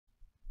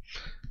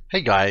Hey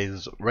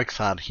guys,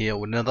 RexHeart here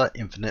with another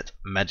Infinite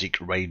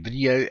Magicraid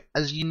video.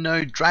 As you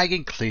know,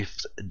 Dragon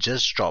Cliffs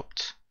just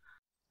dropped.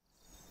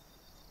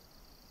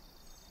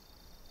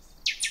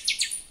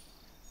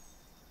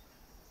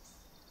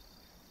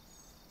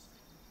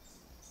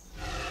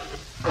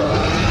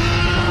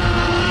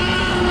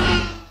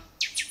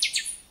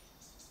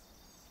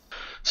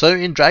 So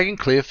in Dragon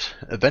Cliff,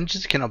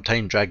 adventurers can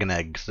obtain dragon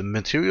eggs, the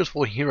materials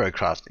for hero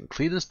crafting.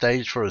 Clear the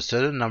stage for a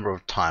certain number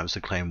of times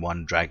to claim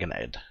one dragon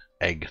egg.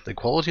 The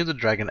quality of the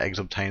dragon eggs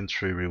obtained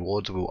through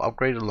rewards will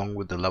upgrade along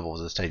with the level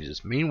of the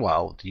stages.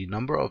 Meanwhile, the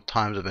number of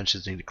times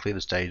adventurers need to clear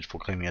the stage for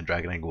claiming a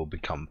dragon egg will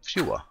become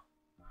fewer.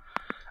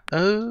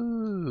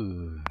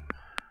 Oh,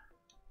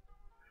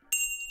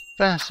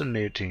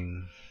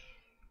 fascinating.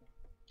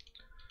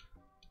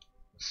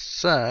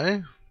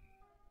 So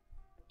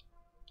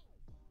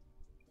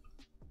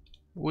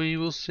we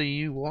will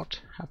see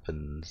what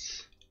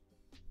happens.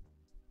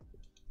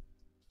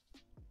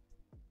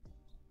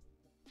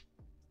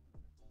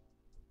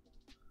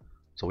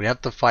 So we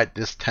have to fight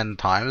this 10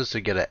 times to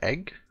get an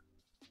egg.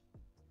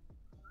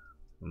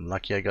 I'm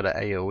lucky I got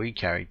an AoE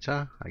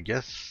character, I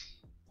guess.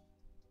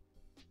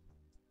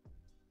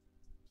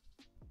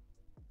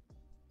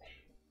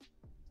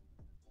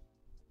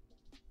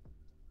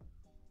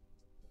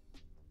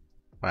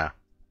 Wow.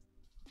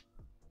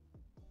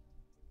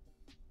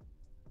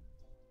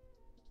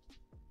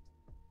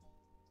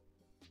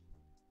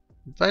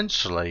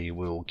 Eventually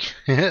we'll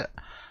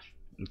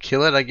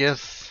kill it, I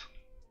guess.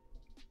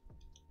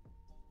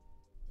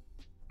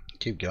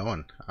 Keep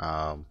going.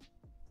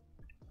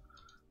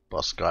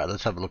 Boss guy,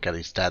 let's have a look at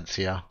his stats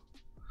here.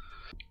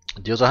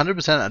 Deals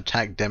 100%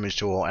 attack damage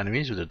to all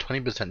enemies with a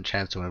 20%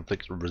 chance to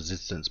inflict a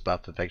resistance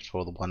buff effect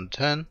for the one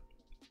turn.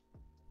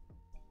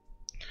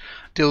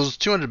 Deals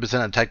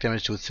 200% attack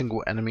damage to a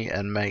single enemy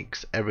and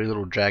makes every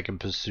little dragon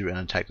pursue and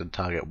attack the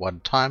target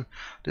one time.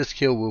 This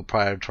kill will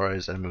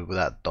prioritize enemies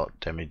without dot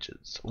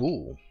damages.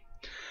 Ooh.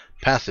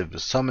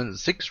 Passive.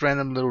 Summons 6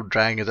 random little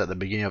dragons at the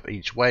beginning of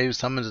each wave.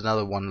 Summons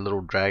another 1 little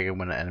dragon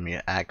when an enemy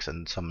acts,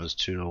 and summons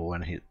 2 little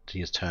when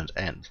his turn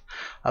ends.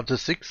 Up to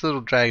 6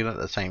 little dragons at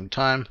the same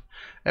time.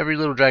 Every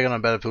little dragon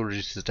on battlefield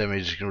reduces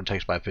damage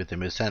takes by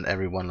 15%.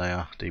 Every 1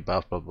 layer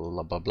debuff. Blah blah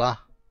blah blah blah.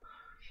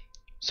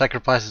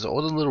 Sacrifices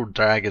all the little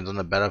dragons on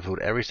the battlefield.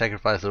 Every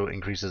sacrifice little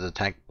increases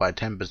attack by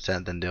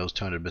 10%, then deals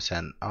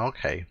 200%.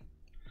 Okay.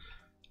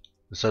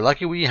 So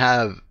lucky we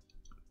have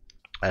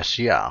a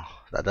Shia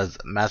that does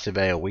massive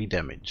AoE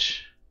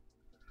damage.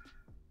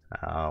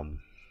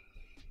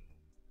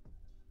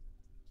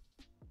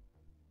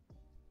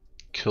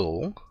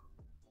 Cool.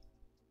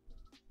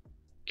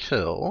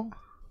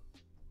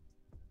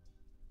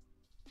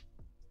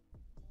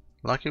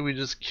 Lucky we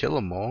just kill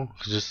them all.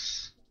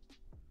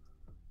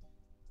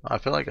 I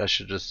feel like I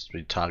should just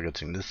be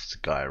targeting this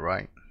guy,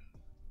 right?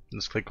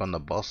 Let's click on the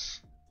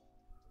boss.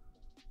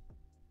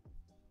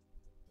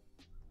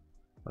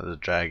 Let the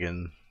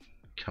dragon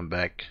come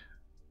back.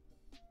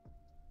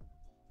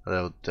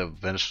 They'll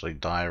eventually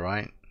die,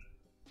 right?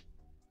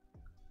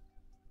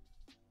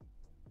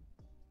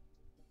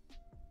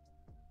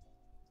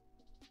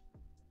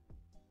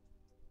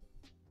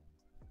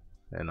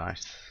 They're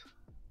nice.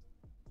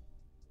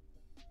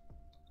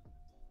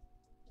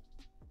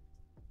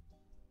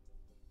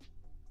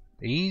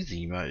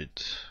 Easy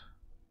mode.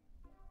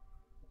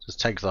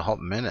 Just takes a hot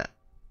minute.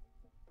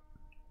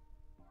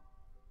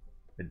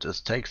 It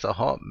just takes a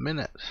hot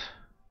minute.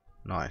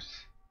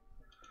 Nice.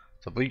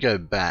 So if we go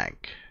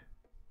back.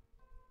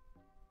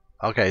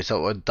 Okay,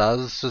 so it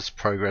does just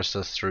progress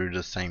us through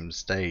the same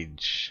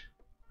stage.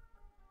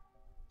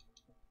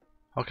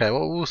 Okay,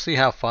 well we'll see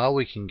how far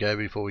we can go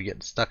before we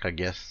get stuck, I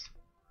guess.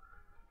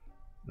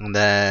 And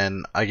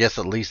then I guess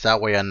at least that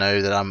way I know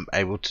that I'm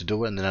able to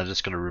do it, and then I'm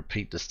just going to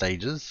repeat the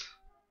stages.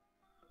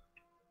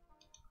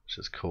 Which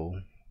is cool.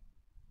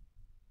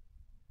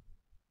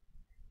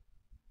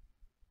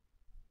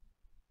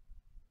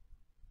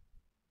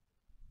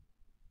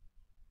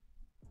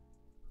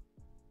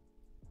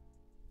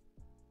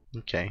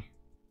 Okay.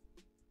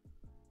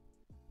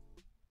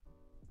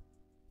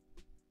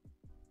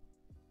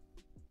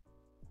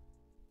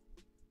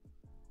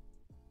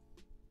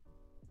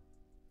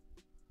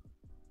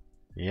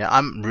 Yeah,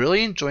 I'm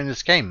really enjoying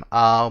this game.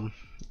 I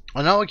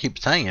know I keep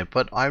saying it,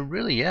 but I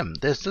really am.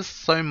 There's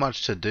just so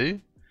much to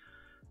do.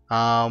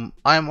 I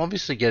am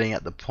obviously getting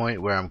at the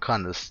point where I'm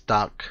kind of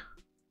stuck,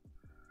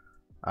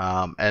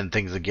 and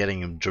things are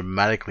getting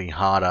dramatically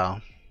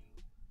harder.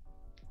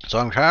 So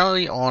I'm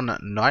currently on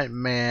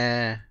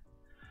Nightmare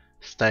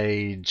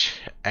Stage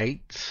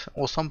 8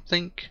 or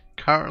something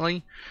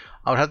currently.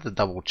 I would have to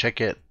double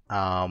check it,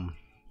 but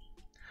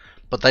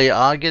they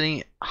are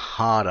getting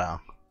harder,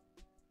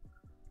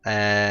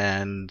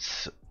 and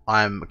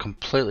I'm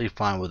completely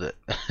fine with it.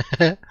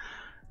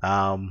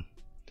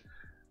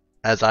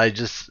 As I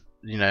just,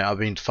 you know, I've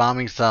been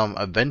farming some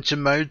adventure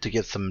mode to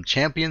get some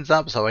champions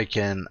up so I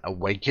can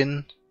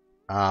awaken,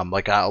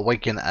 like I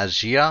awaken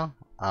Azir,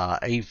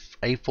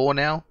 A4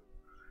 now.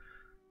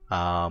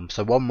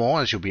 So one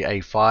more and she'll be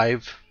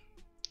A5.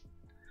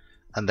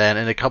 And then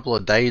in a couple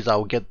of days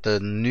I'll get the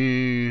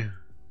new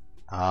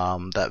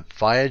that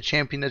fire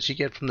champion that you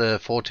get from the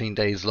 14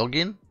 days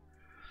login.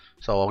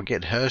 So I'll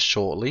get her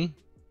shortly.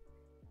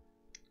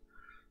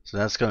 So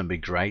that's going to be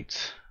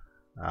great.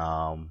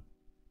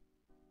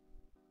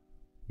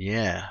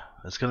 Yeah,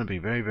 it's going to be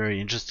very, very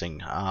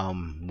interesting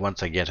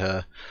once I get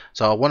her.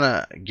 So I want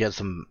to get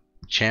some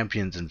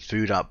champions and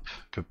food up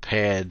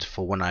prepared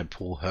for when I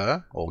pull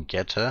her, or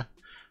get her,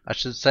 I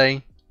should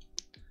say.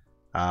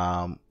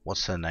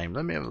 What's her name?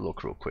 Let me have a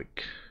look real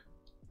quick.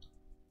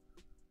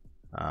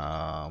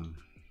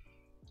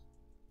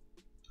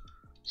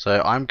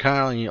 So I'm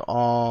currently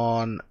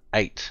on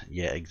 8.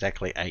 Yeah,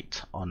 exactly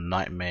 8 on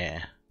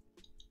Nightmare.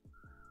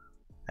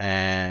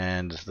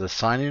 And the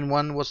sign-in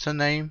one, what's her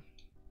name?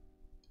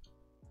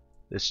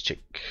 This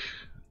chick.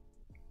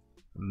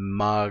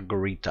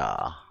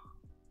 Margarita.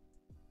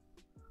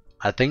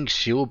 I think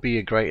she'll be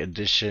a great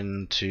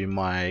addition to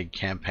my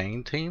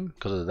campaign team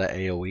because of the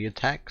AoE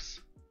attacks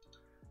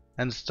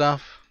and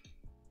stuff.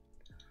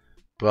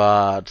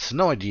 But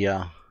no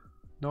idea.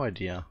 No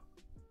idea.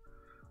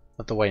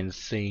 Have to wait and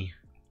see.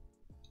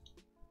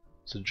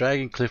 So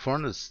Dragon Cliff, we're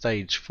on to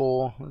stage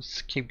 4.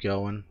 Let's keep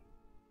going.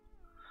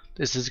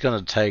 This is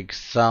gonna take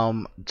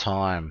some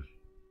time.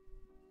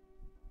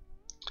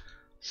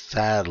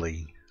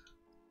 Sadly.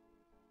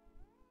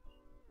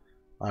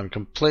 I'm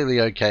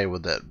completely okay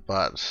with it,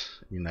 but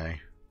you know,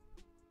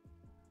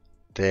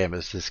 damn,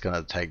 it's just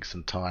gonna take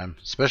some time.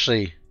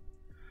 Especially,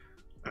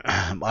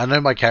 I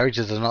know my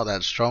characters are not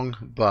that strong,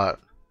 but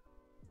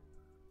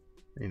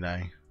you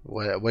know,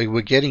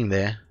 we're getting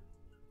there.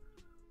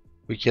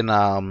 We can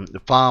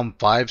farm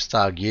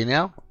 5-star gear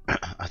now.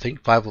 I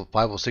think 5 or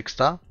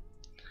 6-star.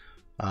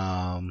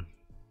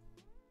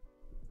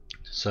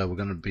 So we're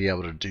gonna be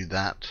able to do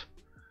that.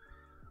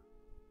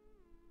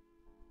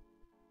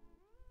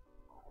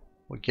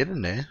 We're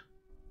getting there.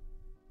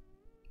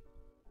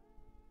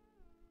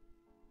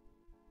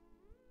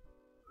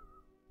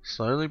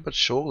 Slowly but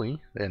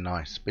surely. They're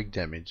nice. Big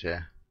damage,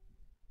 yeah.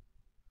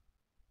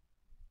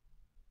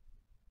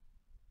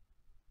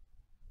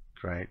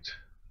 Great.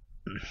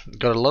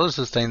 Got a lot of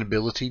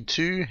sustainability.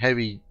 2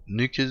 heavy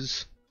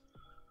nukers.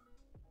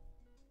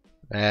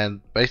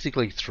 And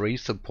basically 3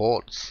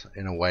 supports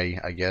in a way,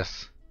 I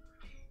guess.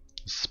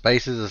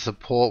 Space is a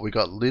support. We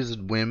got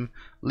Lizard Wim.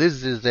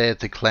 Liz is there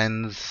to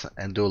cleanse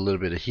and do a little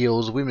bit of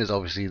heals. Wim is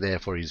obviously there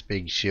for his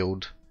big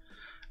shield.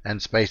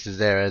 And Space is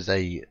there as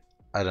a,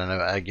 I don't know,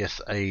 I guess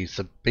a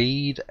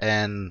speed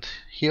and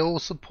heal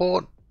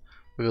support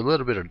with a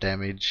little bit of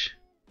damage.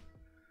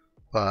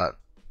 But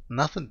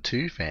nothing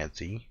too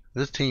fancy.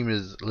 This team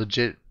is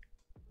legit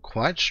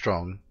quite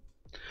strong.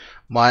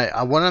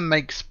 I want to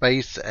make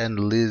Space and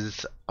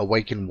Liz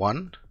Awaken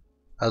 1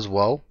 as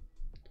well.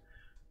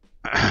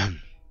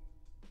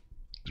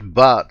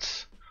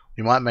 But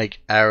we might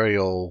make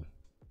Ariel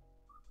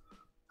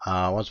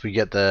once we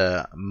get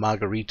the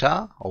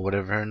Margarita or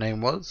whatever her name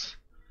was.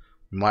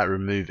 We might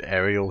remove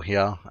Ariel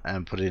here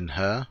and put in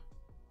her.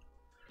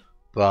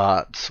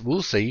 But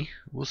we'll see.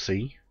 We'll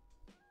see.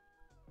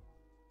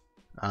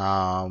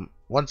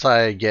 Once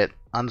I get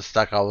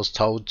unstuck, I was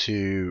told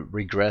to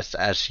regress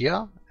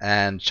Ashia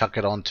and chuck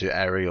it onto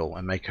Ariel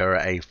and make her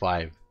an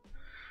A5.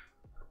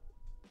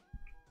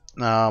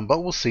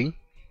 But we'll see.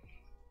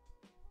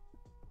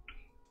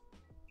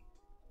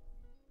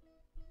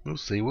 We'll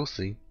see, we'll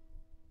see.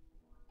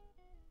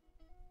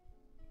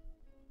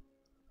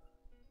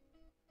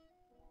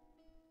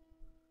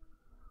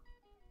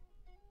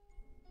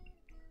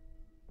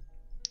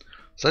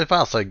 So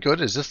far so good.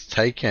 It's just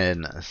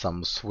taken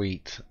some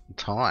sweet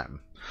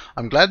time.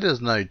 I'm glad there's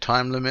no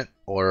time limit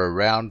or a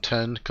round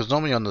turn, because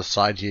normally on the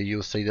side here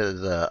you'll see that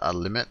there's a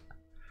limit,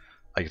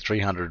 like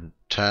 300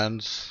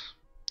 turns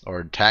or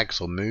attacks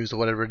or moves or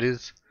whatever it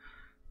is,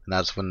 and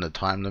that's when the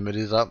time limit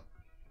is up.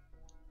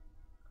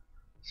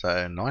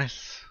 So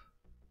nice.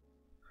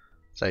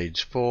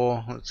 Stage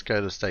 4. Let's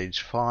go to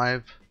stage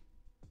 5.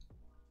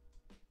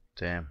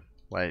 Damn.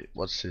 Wait,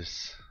 what's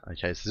this?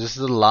 Okay, so this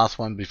is the last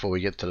one before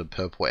we get to the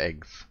purple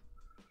eggs.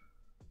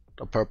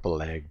 The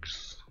purple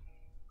eggs.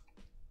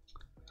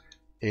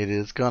 It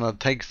is gonna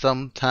take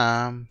some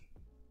time,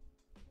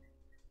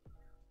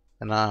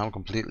 and I'm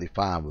completely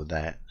fine with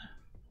that.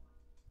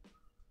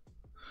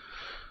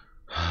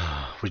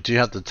 We do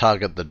have to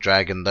target the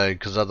dragon though,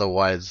 because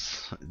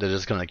otherwise they're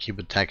just gonna keep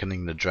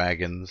attacking the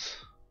dragons.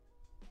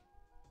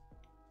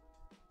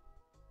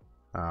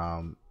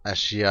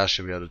 Ashia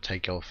should be able to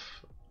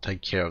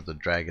take care of the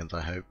dragons,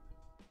 I hope.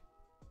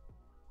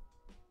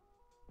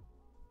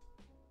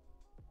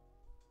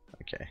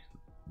 Okay,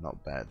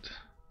 not bad.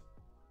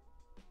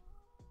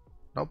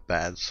 Not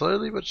bad.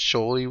 Slowly but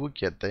surely we'll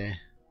get there.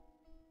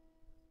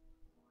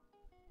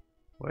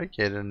 We're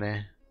getting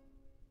there.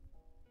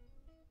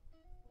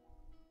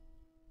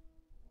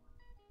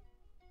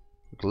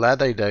 Glad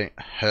they don't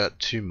hurt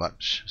too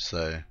much,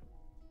 so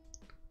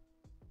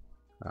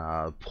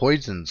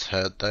poisons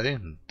hurt though.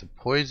 The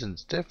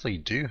poisons definitely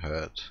do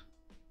hurt.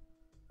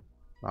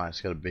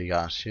 Nice, got a big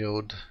ass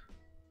shield.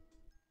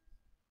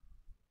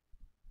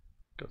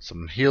 Got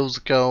some heals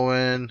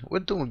going. We're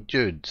doing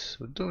good.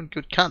 We're doing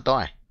good. Can't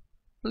die.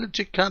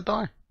 Legit can't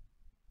die.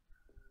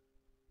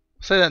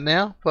 Say that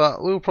now,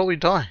 but we'll probably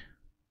die.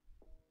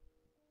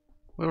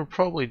 We'll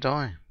probably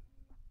die.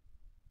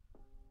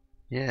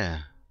 Yeah.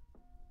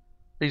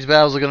 These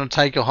battles are going to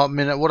take a hot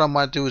minute. What I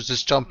might do is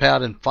just jump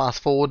out and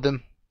fast forward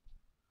them.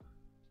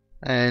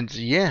 And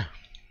yeah.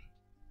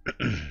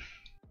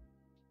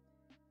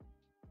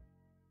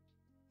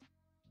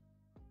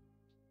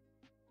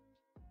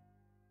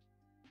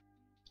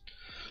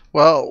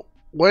 Well,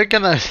 we're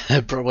gonna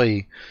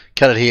probably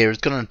cut it here.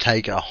 It's gonna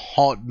take a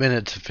hot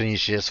minute to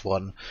finish this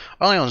one.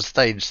 Only on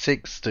stage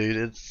 6, dude.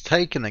 It's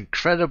taken an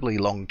incredibly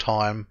long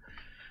time.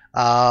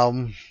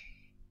 I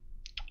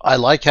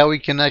like how we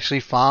can actually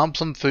farm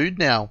some food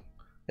now.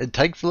 It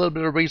takes a little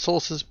bit of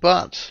resources,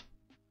 but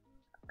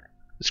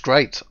it's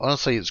great.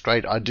 Honestly, it's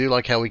great. I do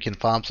like how we can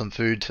farm some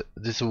food.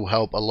 This will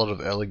help a lot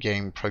of early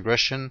game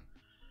progression.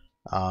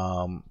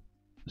 It's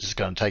just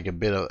going to take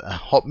a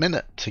hot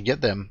minute to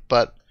get them,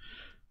 but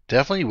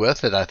definitely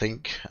worth it, I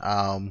think.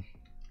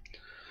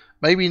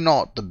 Maybe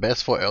not the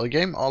best for early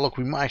game. Oh, look,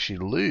 we might actually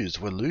lose.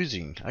 We're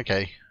losing.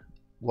 Okay.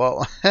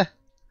 Well,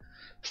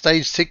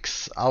 stage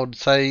 6, I would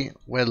say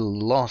we're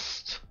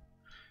lost.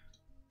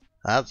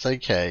 That's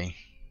okay.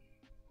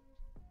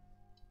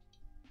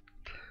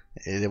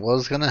 It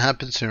was going to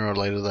happen sooner or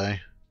later, though.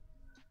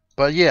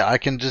 But yeah, I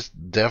can just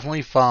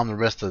definitely farm the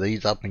rest of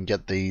these up and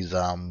get these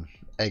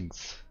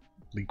eggs.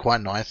 Be quite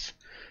nice.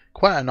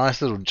 Quite a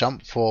nice little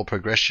jump for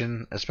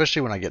progression,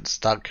 especially when I get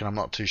stuck and I'm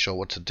not too sure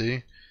what to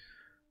do.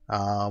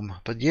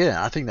 But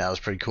yeah, I think that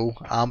was pretty cool.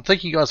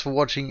 Thank you guys for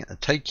watching.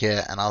 Take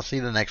care, and I'll see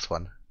you in the next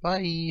one.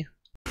 Bye.